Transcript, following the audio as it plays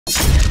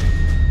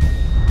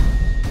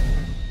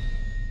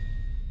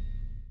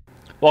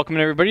Welcome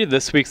everybody to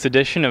this week's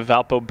edition of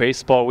Valpo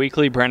Baseball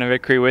Weekly. Brandon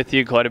Vickery with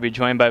you. Glad to be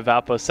joined by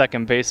Valpo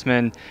second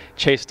baseman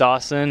Chase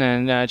Dawson.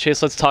 And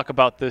Chase, let's talk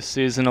about this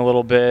season a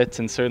little bit.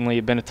 And certainly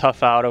you've been a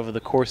tough out over the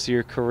course of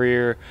your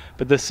career,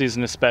 but this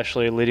season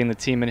especially, leading the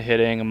team in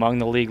hitting, among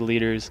the league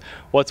leaders.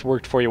 What's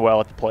worked for you well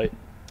at the plate?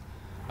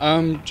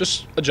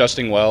 Just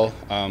adjusting well.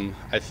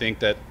 I think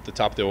that the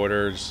top of the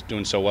order is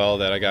doing so well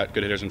that I got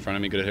good hitters in front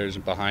of me, good hitters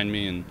behind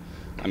me, and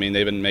I mean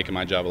they've been making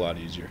my job a lot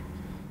easier.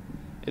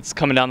 It's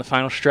coming down the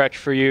final stretch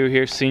for you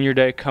here. Senior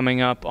Day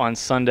coming up on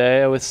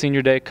Sunday. With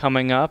Senior Day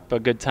coming up, a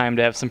good time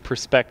to have some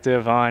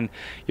perspective on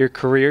your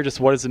career.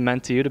 Just what has it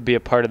meant to you to be a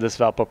part of this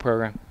Valpo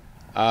program?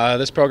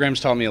 This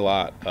program's taught me a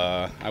lot.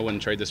 I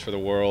wouldn't trade this for the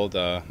world.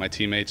 My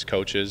teammates,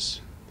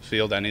 coaches,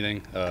 field,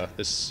 anything.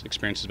 This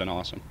experience has been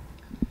awesome.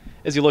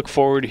 As you look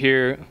forward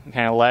here,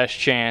 kind of last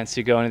chance,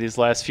 you go into these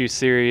last few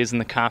series in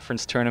the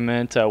conference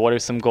tournament. What are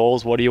some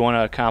goals? What do you want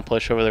to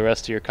accomplish over the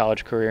rest of your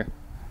college career?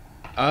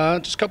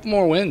 Just a couple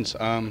more wins.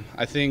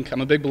 I think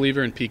I'm a big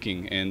believer in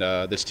peaking, and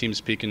this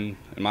team's peaking,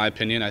 in my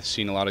opinion. I've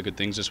seen a lot of good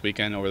things this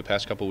weekend over the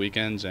past couple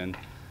weekends, and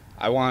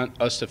I want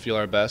us to feel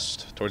our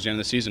best towards the end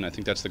of the season. I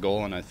think that's the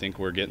goal, and I think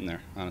we're getting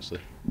there, honestly.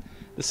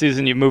 This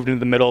season you moved into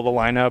the middle of the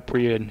lineup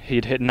where you'd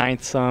hit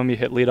ninth some, you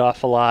hit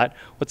leadoff a lot.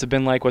 What's it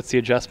been like? What's the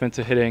adjustment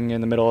to hitting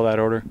in the middle of that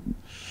order?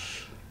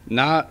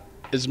 Not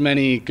as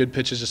many good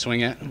pitches to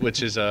swing at,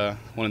 which is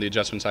one of the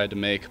adjustments I had to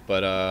make,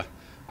 but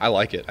I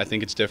like it. I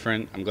think it's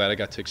different. I'm glad I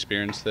got to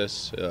experience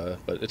this,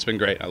 but it's been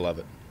great. I love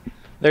it.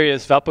 There he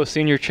is, Valpo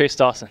senior Chase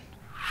Dawson.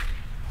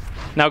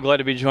 Now glad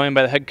to be joined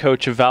by the head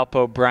coach of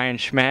Valpo, Brian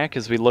Schmack,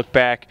 as we look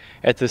back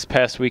at this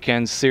past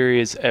weekend's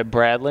series at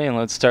Bradley. And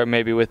let's start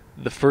maybe with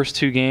the first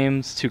two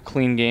games, two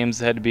clean games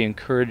that had to be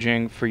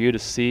encouraging for you to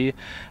see.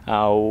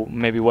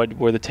 Maybe what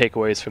were the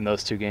takeaways from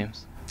those two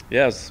games?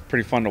 Yeah, it was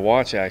pretty fun to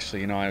watch,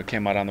 actually. You know, I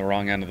came out on the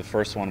wrong end of the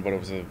first one, but it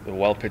was a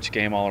well-pitched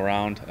game all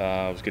around. It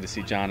was good to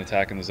see John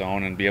attack in the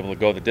zone and be able to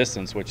go the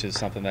distance, which is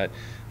something that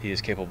he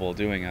is capable of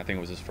doing. I think it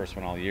was his first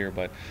one all year.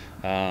 But,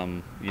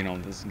 you know,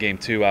 this game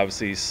two,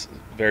 obviously,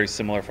 very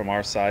similar from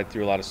our side,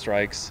 threw a lot of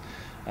strikes,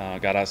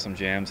 got out some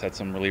jams, had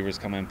some relievers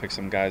come in, pick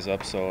some guys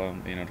up. So,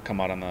 you know, to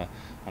come out on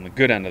the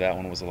good end of that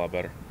one was a lot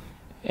better.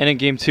 And in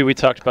game two, we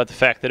talked about the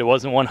fact that it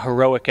wasn't one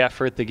heroic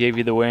effort that gave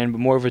you the win, but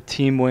more of a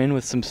team win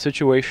with some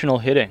situational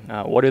hitting.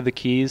 What are the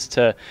keys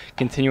to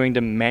continuing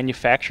to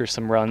manufacture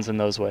some runs in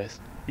those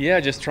ways?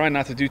 Yeah, just trying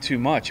not to do too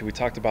much. We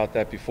talked about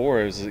that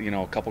before. It was, you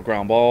know, a couple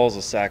ground balls,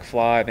 a sac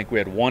fly. I think we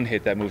had one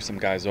hit that moved some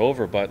guys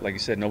over, but like you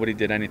said, nobody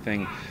did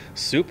anything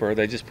super.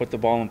 They just put the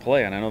ball in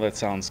play, and I know that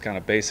sounds kind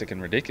of basic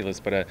and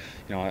ridiculous, but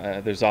you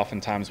know, there's often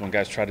times when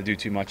guys try to do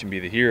too much and be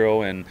the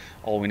hero, and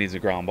all we need is a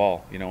ground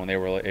ball. You know, when they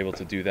were able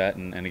to do that,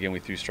 and again, we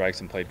threw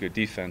strikes and played good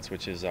defense,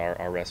 which is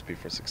our recipe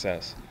for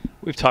success.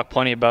 We've talked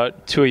plenty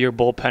about two of your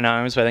bullpen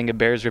arms, but I think it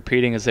bears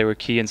repeating as they were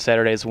key in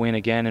Saturday's win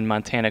again in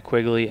Montana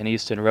Quigley and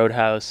Easton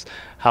Roadhouse.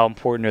 How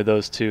important are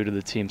those two to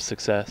the team's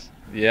success?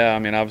 Yeah, I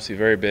mean, obviously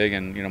very big,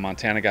 and you know,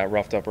 Montana got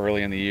roughed up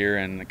early in the year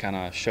and it kind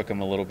of shook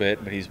him a little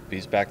bit, but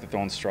he's back to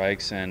throwing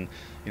strikes, and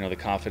you know, the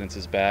confidence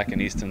is back,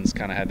 and Easton's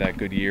kind of had that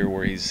good year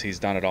where he's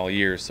done it all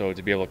year. So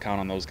to be able to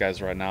count on those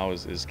guys right now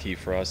is key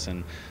for us,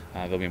 and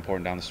they'll be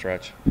important down the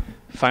stretch.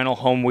 Final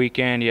home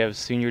weekend, you have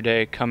Senior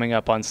Day coming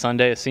up on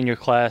Sunday, a senior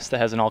class that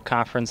has an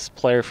all-conference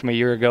player from a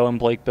year ago in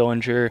Blake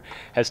Billinger,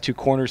 has two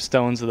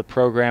cornerstones of the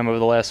program over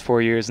the last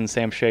 4 years in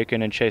Sam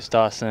Shaken and Chase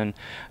Dawson.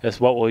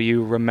 What will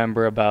you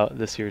remember about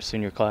this year's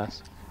senior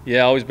class?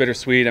 Yeah, always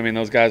bittersweet. I mean,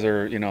 those guys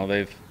are, you know,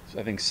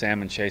 I think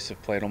Sam and Chase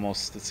have played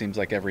almost, it seems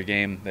like, every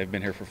game. They've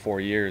been here for 4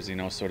 years, you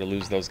know, so to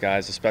lose those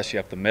guys, especially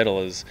up the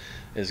middle, is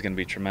going to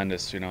be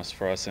tremendous, you know,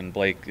 for us. And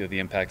Blake, the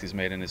impact he's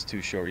made in his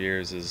 2 short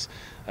years is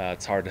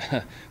it's hard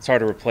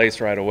to replace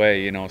right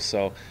away, you know.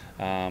 So,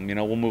 you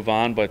know, we'll move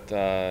on, but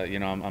you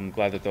know, I'm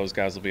glad that those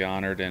guys will be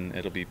honored, and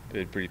it'll be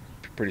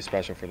pretty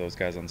special for those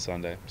guys on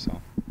Sunday. So.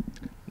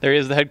 There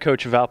is the head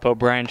coach of Valpo,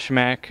 Brian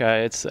Schmack.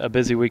 It's a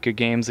busy week of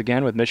games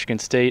again with Michigan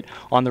State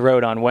on the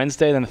road on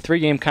Wednesday, then a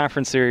 3-game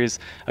conference series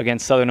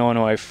against Southern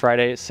Illinois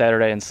Friday,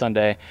 Saturday, and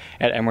Sunday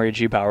at Emory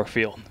G. Bauer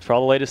Field. For all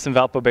the latest in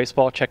Valpo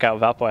baseball, check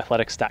out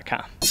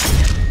valpoathletics.com.